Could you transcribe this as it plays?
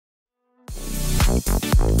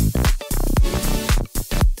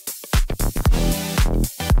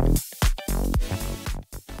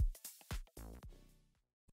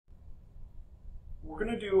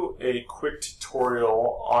a quick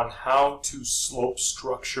tutorial on how to slope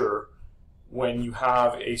structure when you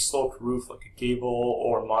have a sloped roof like a gable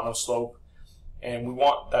or monoslope, and we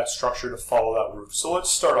want that structure to follow that roof. So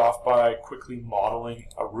let's start off by quickly modeling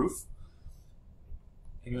a roof.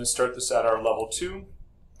 I'm going to start this at our level 2,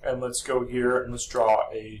 and let's go here and let's draw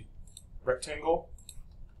a rectangle.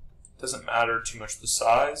 Doesn't matter too much the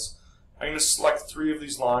size. I'm going to select 3 of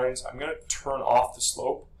these lines. I'm going to turn off the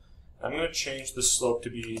slope. I'm going to change the slope to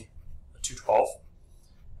be a 212.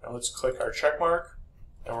 Now let's click our check mark,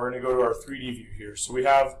 and we're going to go to our 3D view here. So we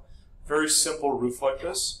have a very simple roof like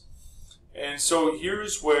this. And so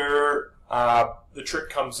here's where the trick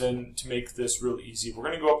comes in to make this really easy. We're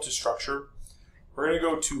going to go up to structure. We're going to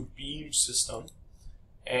go to beam system,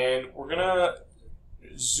 and we're going to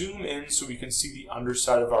zoom in so we can see the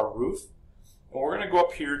underside of our roof. And we're going to go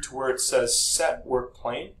up here to where it says set work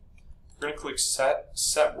plane. We're going to click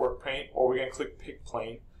set work plane, or we're going to click pick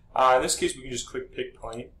plane. In this case, we can just click pick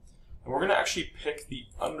plane, and we're going to actually pick the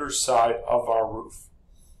underside of our roof.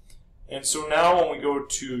 And so now when we go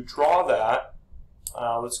to draw that,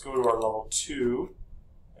 let's go to our level 2,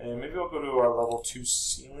 and maybe I'll go to our level 2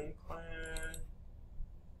 ceiling plan.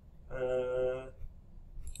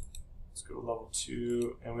 Let's go to level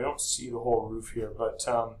 2, and we don't see the whole roof here, but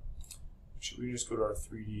should we just go to our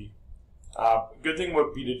 3D? A good thing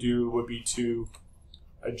would be to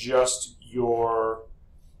adjust your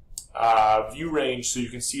view range so you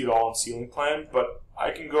can see it all in ceiling plan. But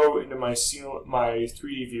I can go into my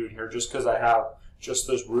 3D view in here just because I have just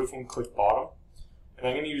this roof, and click bottom, and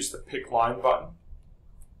I'm going to use the pick line button.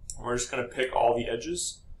 We're just going to pick all the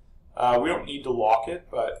edges. We don't need to lock it,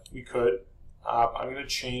 but we could. I'm going to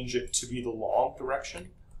change it to be the long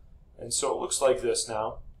direction, and so it looks like this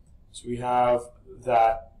now. So we have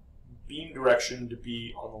that beam direction to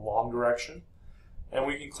be on the long direction, and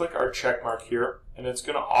we can click our check mark here, and it's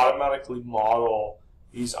going to automatically model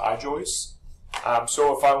these I-joists.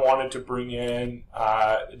 So if I wanted to bring in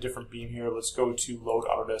a different beam here, let's go to Load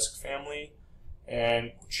Autodesk Family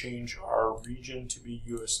and change our region to be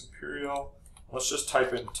US Imperial. Let's just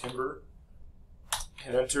type in timber,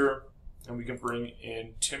 hit enter, and we can bring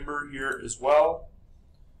in timber here as well.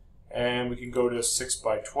 And we can go to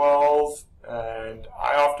 6x12, and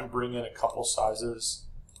I often bring in a couple sizes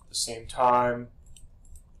at the same time.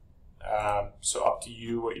 So up to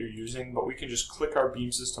you what you're using, but we can just click our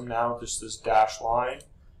beam system now, just this dashed line,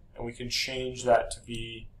 and we can change that to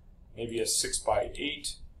be maybe a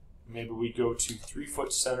 6x8. Maybe we go to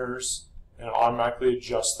 3-foot centers and automatically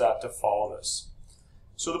adjust that to follow this.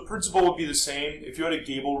 So the principle would be the same. If you had a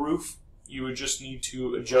gable roof, you would just need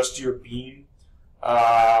to adjust your beam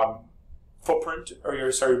footprint, or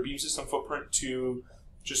your beam system footprint, to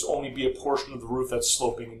just only be a portion of the roof that's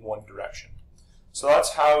sloping in one direction. So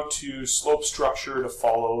that's how to slope structure to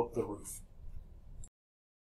follow the roof.